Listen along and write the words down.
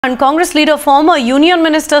And Congress leader, former Union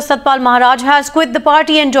Minister Satpal Maharaj has quit the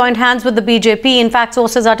party and joined hands with the BJP. In fact,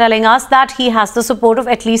 sources are telling us that he has the support of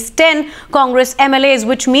at least 10 Congress MLAs,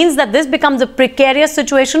 which means that this becomes a precarious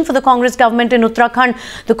situation for the Congress government in Uttarakhand.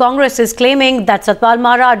 The Congress is claiming that Satpal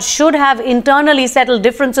Maharaj should have internally settled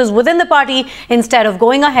differences within the party instead of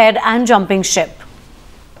going ahead and jumping ship.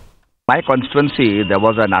 My constituency, there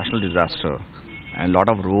was a national disaster and a lot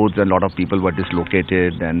of roads and a lot of people were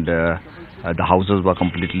dislocated and the houses were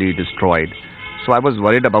completely destroyed. So I was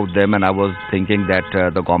worried about them, and I was thinking that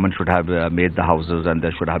the government should have made the houses and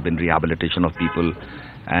there should have been rehabilitation of people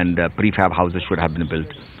and prefab houses should have been built.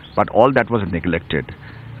 But all that was neglected,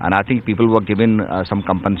 and I think people were given some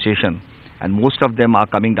compensation, and most of them are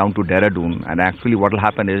coming down to Dehradun, and actually what will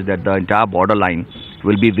happen is that the entire borderline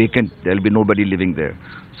will be vacant. There will be nobody living there,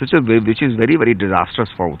 so which is very, very disastrous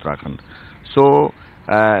for Uttarakhand. So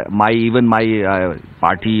even my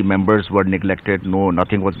party members were neglected.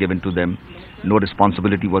 Nothing was given to them. No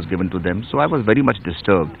responsibility was given to them. So I was very much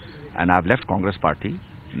disturbed, and I've left Congress party.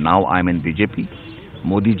 Now I'm in BJP.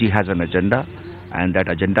 Modi ji has an agenda, and that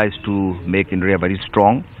agenda is to make India very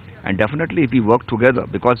strong. And definitely if we work together,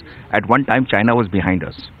 because at one time China was behind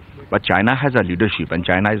us. But China has a leadership, and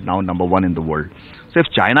China is now #1 in the world. So if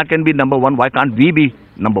China can be #1, why can't we be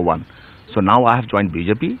 #1? So now I have joined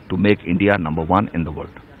BJP to make India #1 in the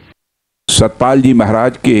world. Satpal जी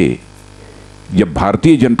महाराज के जब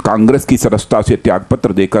भारतीय जनता कांग्रेस की सदस्यता से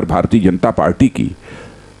त्यागपत्र देकर Bharatiya Janata party की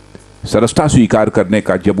सदस्यता स्वीकार करने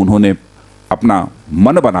का जब उन्होंने अपना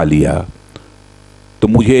मन बना लिया, तो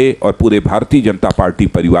मुझे और पूरे भारतीय जनता पार्टी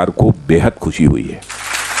परिवार को बेहद खुशी हुई है।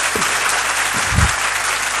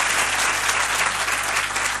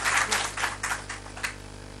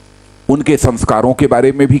 उनके संस्कारों के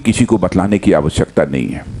बारे में भी किसी को बतलाने की आवश्यकता नहीं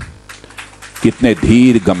है। कितने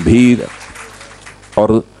धीर, गंभीर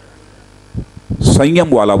और संयम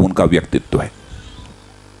वाला उनका व्यक्तित्व है।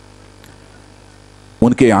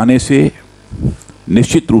 उनके आने से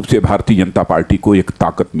निश्चित रूप से भारतीय जनता पार्टी को एक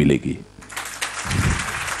ताकत मिलेगी।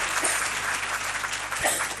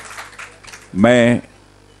 मैं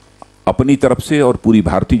अपनी तरफ से और पूरी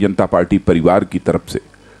भारतीय जनता पार्टी परिवार की तरफ से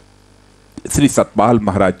श्री सतपाल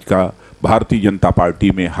महाराज का भारतीय जनता पार्टी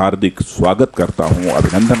में हार्दिक स्वागत करता हूं,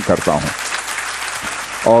 अभिनंदन करता हूं,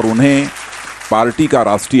 और उन्हें पार्टी का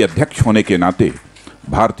राष्ट्रीय अध्यक्ष होने के नाते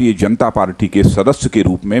भारतीय जनता पार्टी के सदस्य के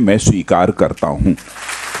रूप में मैं स्वीकार करता हूं।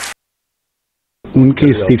 उनके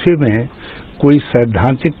इस्तीफे में कोई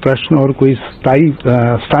सैद्धांतिक प्रश्न और कोई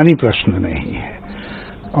स्थानीय प्रश्न नहीं है,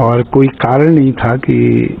 और कोई कारण नहीं था कि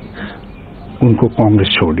उनको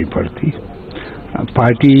कांग्रेस छोड़नी पड़ती।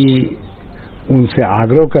 पार्टी उनसे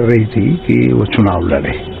आग्रह कर रही थी कि वो चुनाव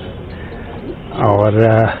लड़े, और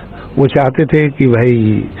वो चाहते थे कि भाई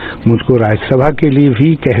मुझको राज्यसभा के लिए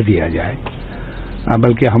भी कह दिया जाए,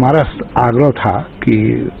 बल्कि हमारा आग्रह था कि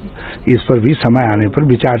इस पर भी समय आने पर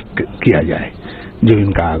विचार किया जाए, जो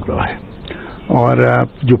इनका आग्रह है। और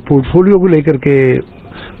जो पोर्टफोलियो को लेकर के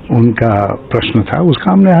उनका प्रश्न था,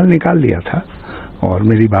 उसका हमने हल निकाल दिया था, और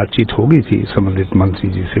मेरी बातचीत हो गई थी संबंधित मंत्री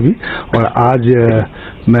जी से भी, और आज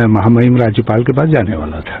मैं महामहिम राज्यपाल के पास जाने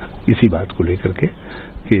वाला था इसी बात को लेकर के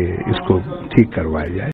कि इसको ठीक करवाया जाए।